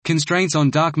Constraints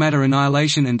on Dark Matter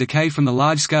Annihilation and Decay from the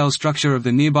Large-Scale Structure of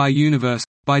the Nearby Universe,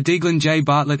 by Dieglen J.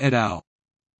 Bartlett et al.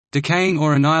 Decaying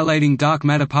or annihilating dark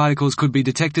matter particles could be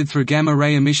detected through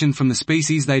gamma-ray emission from the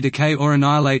species they decay or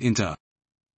annihilate into.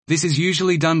 This is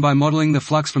usually done by modeling the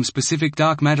flux from specific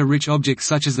dark matter-rich objects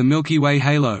such as the Milky Way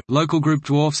halo, local group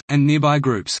dwarfs, and nearby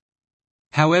groups.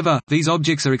 However, these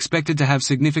objects are expected to have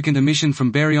significant emission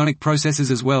from baryonic processes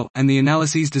as well, and the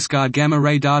analyses discard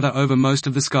gamma-ray data over most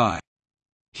of the sky.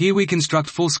 Here we construct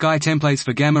full sky templates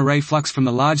for gamma-ray flux from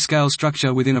the large-scale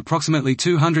structure within approximately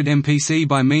 200 mpc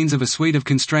by means of a suite of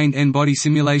constrained n-body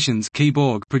simulations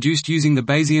produced using the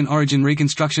Bayesian origin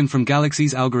reconstruction from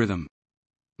Galaxy's algorithm.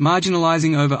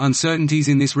 Marginalizing over uncertainties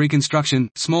in this reconstruction,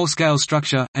 small-scale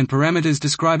structure, and parameters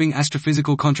describing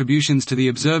astrophysical contributions to the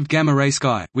observed gamma-ray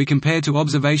sky, we compare to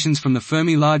observations from the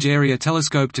Fermi Large Area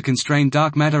Telescope to constrain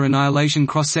dark matter annihilation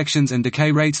cross-sections and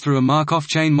decay rates through a Markov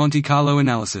chain Monte Carlo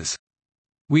analysis.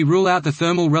 We rule out the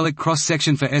thermal relic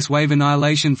cross-section for S-wave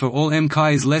annihilation for all m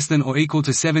chi is less than or equal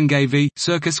to 7 GeV,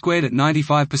 circa squared at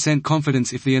 95%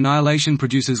 confidence if the annihilation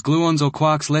produces gluons or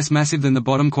quarks less massive than the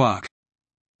bottom quark.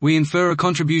 We infer a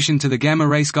contribution to the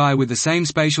gamma-ray sky with the same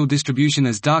spatial distribution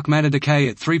as dark matter decay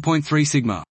at 3.3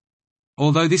 sigma.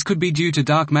 Although this could be due to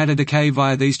dark matter decay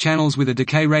via these channels with a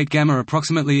decay rate gamma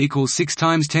approximately equals 6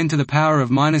 times 10 to the power of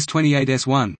 -28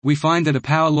 s1, we find that a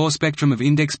power law spectrum of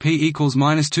index p equals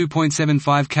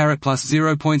 -2.75 carat plus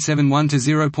 0.71 to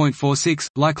 0.46,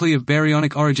 likely of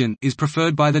baryonic origin, is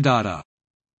preferred by the data.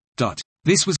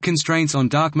 This was Constraints on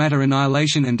Dark Matter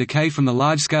Annihilation and Decay from the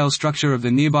Large-Scale Structure of the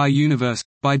Nearby Universe,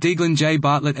 by Dieglen J.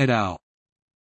 Bartlett et al.